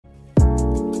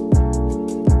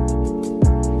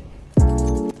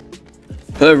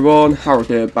Hello everyone, Harildd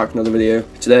here, back with another video.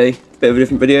 Today, bit of a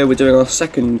different video, we're doing our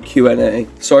second Q&A.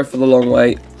 Sorry for the long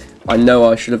wait, I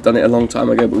know I should have done it a long time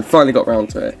ago, but we finally got around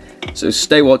to it. So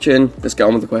stay watching, let's get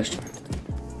on with the question.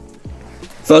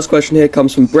 First question here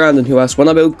comes from Brandon, who asks, when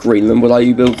I build Greenland, will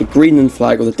I build the Greenland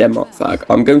flag or the Denmark flag?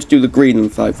 I'm going to do the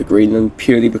Greenland flag for Greenland,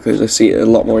 purely because I see it a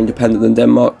lot more independent than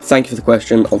Denmark. Thank you for the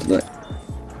question, on to the next.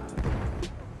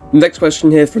 Next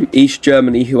question here from East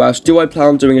Germany, who asks, do I plan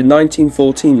on doing a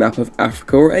 1914 map of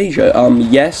Africa or Asia?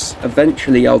 Yes,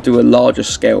 eventually I'll do a larger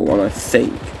scale one, I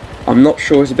think. I'm not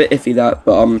sure, it's a bit iffy that,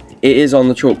 but it is on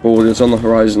the chalkboard, it's on the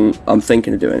horizon, I'm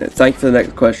thinking of doing it. Thank you for the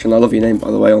next question, I love your name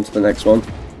by the way, on to the next one.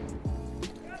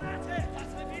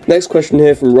 Next question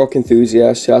here from Rock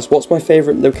Enthusiast, who asks, what's my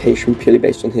favourite location purely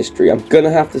based on history? I'm going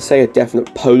to have to say a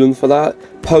definite Poland for that.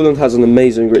 Poland has an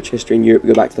amazing rich history in Europe. We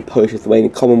go back to the Polish-Lithuanian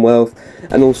Commonwealth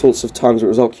and all sorts of times it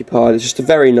was occupied. It's just a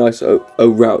very nice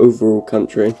overall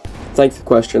country. Thank you for the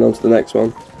question, on to the next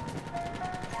one.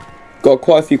 Got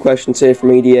quite a few questions here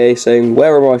from EDA saying,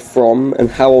 where am I from and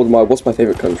how old am I? What's my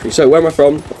favourite country? So where am I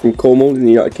from? I'm from Cornwall in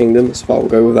the United Kingdom, that's far we'll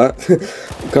go with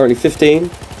that. I'm currently 15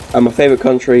 and my favourite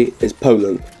country is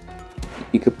Poland.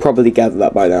 You could probably gather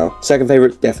that by now. Second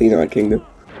favourite, definitely United Kingdom.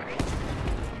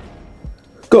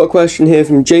 Got a question here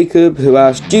from Jacob, who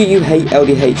asks, do you hate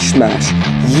LDH Smash?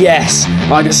 Yes,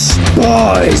 I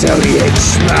despise LDH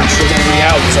Smash with every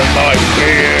ounce of my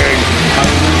being.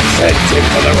 I'm resented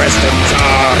for the rest of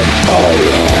time. I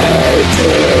hate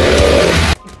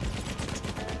it.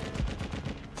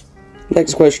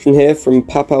 Next question here from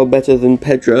Papal Better Than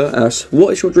Pedro asks,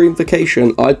 what is your dream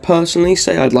vacation? I'd personally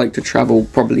say I'd like to travel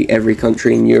probably every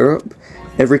country in Europe.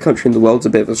 Every country in the world's a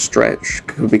bit of a stretch,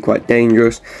 could be quite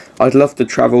dangerous. I'd love to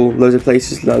travel loads of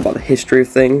places, learn about the history of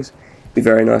things. It'd be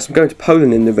very nice. I'm going to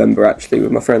Poland in November actually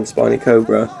with my friend Spiny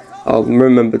Cobra. I'll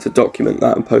remember to document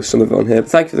that and post some of it on here.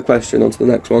 But thank you for the question, on to the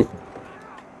next one.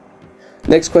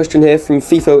 Next question here from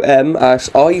FIFO M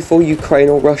asks, are you for Ukraine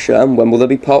or Russia and when will there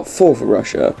be part 4 for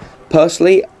Russia?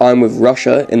 Personally, I'm with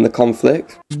Russia in the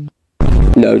conflict.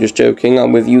 No, just joking,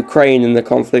 I'm with Ukraine in the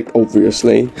conflict,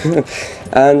 obviously.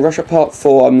 And Russia Part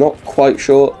 4, I'm not quite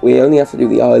sure. We only have to do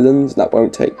the islands, that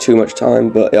won't take too much time,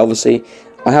 but obviously,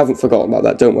 I haven't forgotten about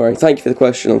that, don't worry. Thank you for the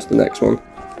question, on to the next one.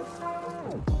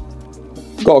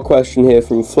 Got a question here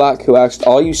from Flack, who asked,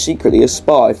 are you secretly a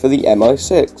spy for the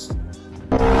MI6?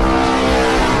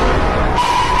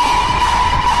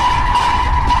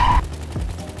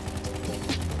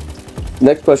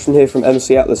 Next question here from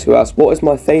MC Atlas, who asks, what is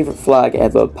my favourite flag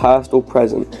ever, past or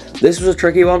present? This was a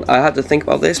tricky one, I had to think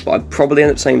about this, but I'd probably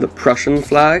end up saying the Prussian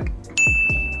flag,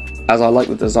 as I like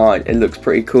the design, it looks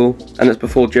pretty cool, and it's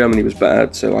before Germany was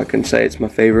bad, so I can say it's my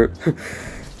favourite.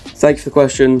 Thanks for the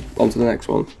question, on to the next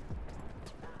one.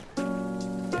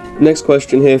 Next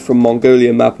question here from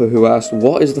Mongolia Mapper, who asks,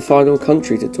 what is the final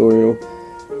country tutorial?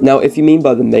 Now, if you mean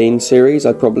by the main series,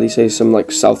 I'd probably say some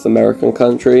like South American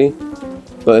country.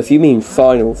 But if you mean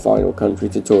final country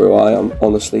tutorial, I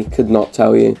honestly could not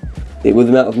tell you. With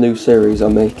the amount of new series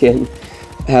I'm making,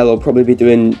 hell, I'll probably be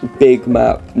doing big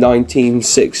map,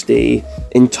 1960,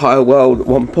 entire world at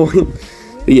one point.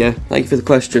 But yeah, thank you for the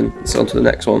question. Let's on to the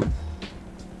next one.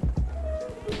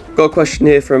 Got a question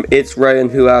here from It's Rayan,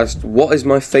 who asked, what is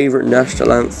my favourite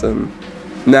national anthem?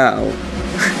 Now,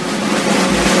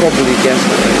 probably guess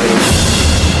what it is.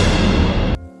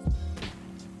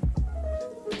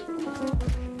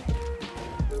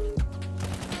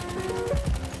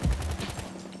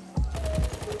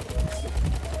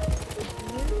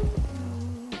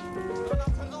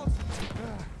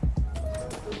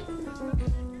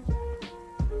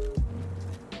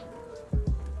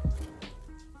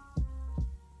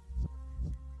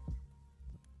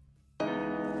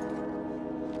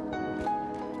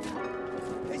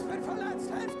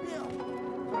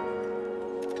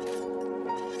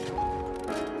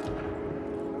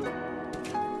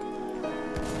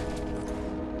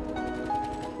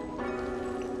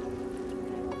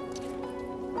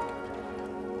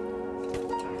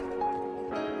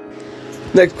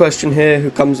 Next question here, who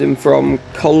comes in from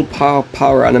Cold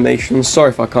Power Animation. Sorry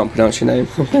if I can't pronounce your name.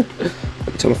 Let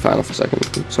me turn my fan off for a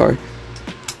second. Sorry.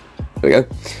 There we go.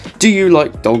 Do you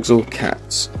like dogs or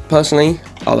cats? Personally,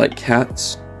 I like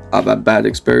cats. I've had bad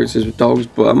experiences with dogs,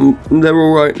 but they're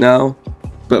alright now.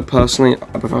 But personally,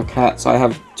 I prefer cats. I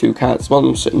have 2 cats. One of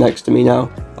them sitting next to me now.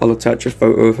 I'll attach a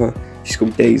photo of her. She's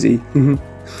called Daisy.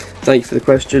 Thank you for the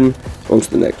question. On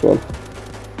to the next one.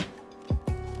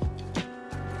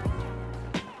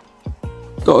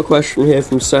 Got a question here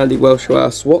from Sandy Welsh, who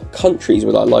asks, what countries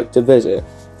would I like to visit?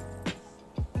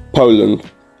 Poland.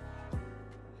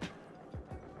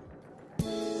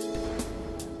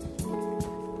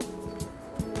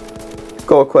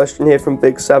 Got a question here from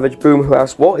Big Savage Boom who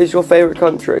asks, what is your favourite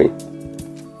country?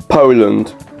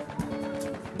 Poland.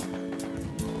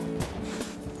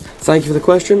 Thank you for the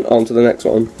question, on to the next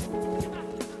one.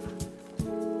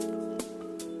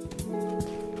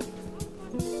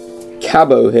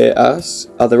 Cabo here asks,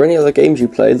 are there any other games you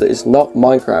play that is not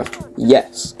Minecraft?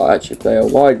 Yes, I actually play a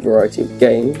wide variety of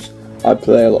games. I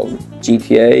play a lot of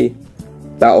GTA,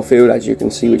 Battlefield, as you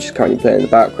can see, which is currently playing in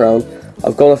the background.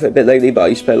 I've gone off it a bit lately, but I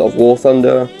used to play a lot of War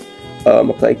Thunder.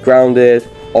 I play Grounded,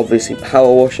 obviously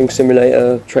Power Washing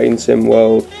Simulator, Train Sim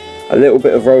World, a little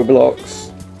bit of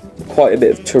Roblox, quite a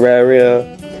bit of Terraria.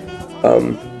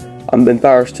 I'm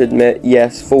embarrassed to admit,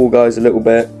 yes, Fall Guys a little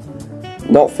bit,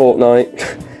 not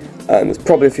Fortnite. And there's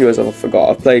probably a few others I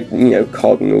forgot. I've played,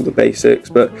 COD and all the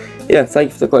basics, but yeah, thank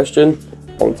you for the question.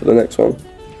 On to the next one.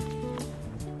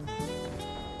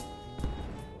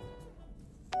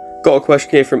 Got a question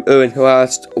here from Owen who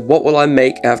asked, what will I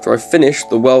make after I finish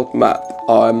the world map?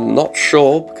 I'm not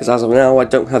sure, because as of now I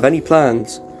don't have any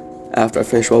plans after I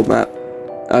finish world map.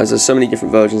 As there's so many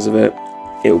different versions of it,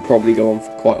 it will probably go on for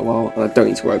quite a while, and I don't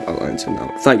need to worry about that until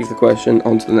now. Thank you for the question,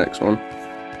 on to the next one.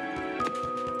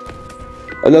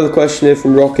 Another question here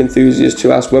from Rock Enthusiast who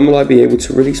asked, when will I be able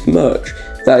to release merch?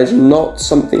 That is not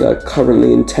something I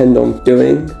currently intend on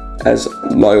doing, as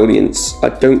my audience, I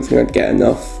don't think I'd get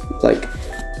enough,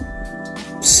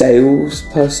 sales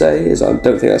per se, as I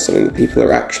don't think that's something that people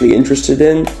are actually interested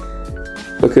in,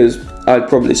 because I'd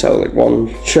probably sell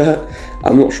one shirt.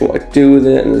 I'm not sure what I'd do with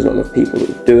it, and there's not enough people that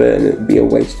would do it, and it would be a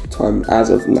waste of time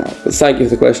as of now. But thank you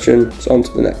for the question, so on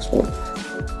to the next one.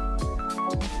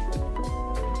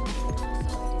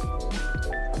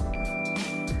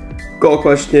 Got a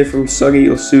question here from Suggy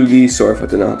or Sugi, sorry if I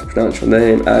don't know how to pronounce your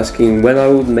name, asking when I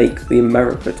will make the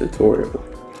America tutorial.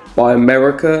 By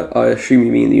America, I assume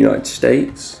you mean the United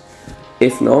States.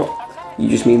 If not, you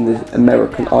just mean the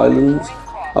American islands.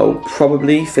 I'll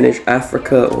probably finish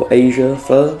Africa or Asia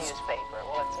first.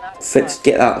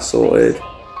 Get that sorted.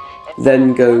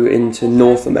 Then go into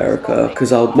North America,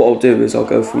 because what I'll do is I'll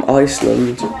go from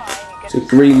Iceland to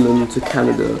Greenland to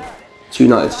Canada to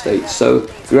United States. So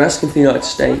if you're asking for the United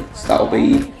States, that'll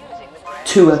be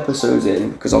 2 episodes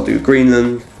in, because I'll do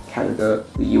Greenland, Canada,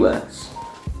 the US.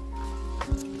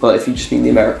 But if you just mean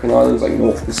the American islands, like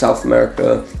North and South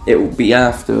America, it will be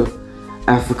after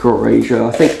Africa or Asia.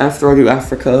 I think after I do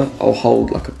Africa, I'll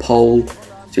hold a poll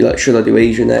to should I do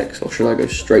Asia next, or should I go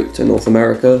straight to North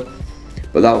America?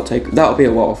 But that'll be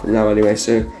a while from now anyway,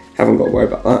 so haven't got to worry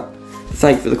about that.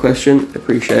 Thank you for the question,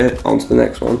 appreciate it. On to the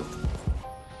next one.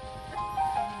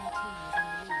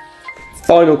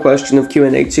 Final question of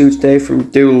Q&A 2 today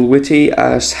from Dual Witty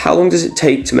asks, how long does it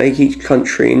take to make each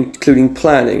country, including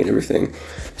planning and everything?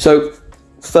 So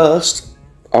first,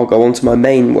 I'll go onto my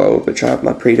main world, which I have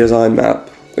my pre-designed map,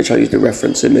 which I use the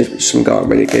reference image, which some guy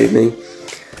already gave me.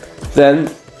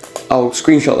 Then I'll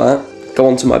screenshot that, go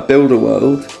onto my builder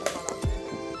world,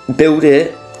 build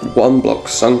it 1 block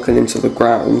sunken into the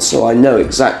ground, so I know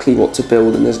exactly what to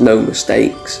build and there's no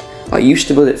mistakes. I used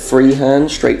to build it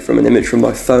freehand, straight from an image from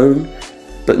my phone,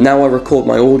 but now I record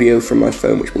my audio from my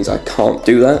phone, which means I can't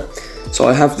do that. So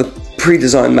I have the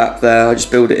pre-designed map there, I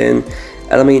just build it in,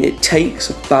 and I mean, it takes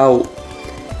about,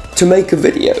 to make a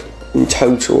video in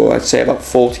total, I'd say about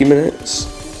 40 minutes,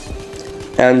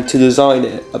 and to design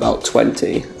it about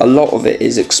 20. A lot of it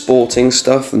is exporting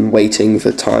stuff and waiting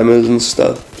for timers and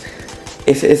stuff.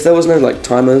 If there was no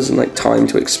timers and time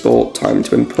to export, time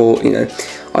to import,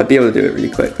 I'd be able to do it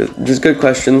really quick. But just a good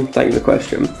question, thank you for the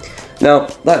question. Now,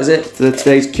 that is it for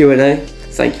today's Q&A.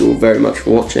 Thank you all very much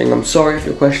for watching. I'm sorry if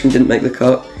your question didn't make the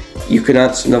cut. You can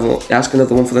ask another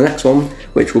one for the next one,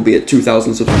 which will be at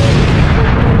 2,000 subscribers.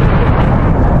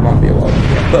 Might be a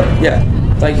while. But yeah,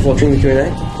 thank you for watching the Q&A.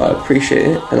 I appreciate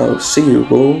it, and I will see you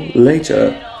all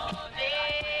later.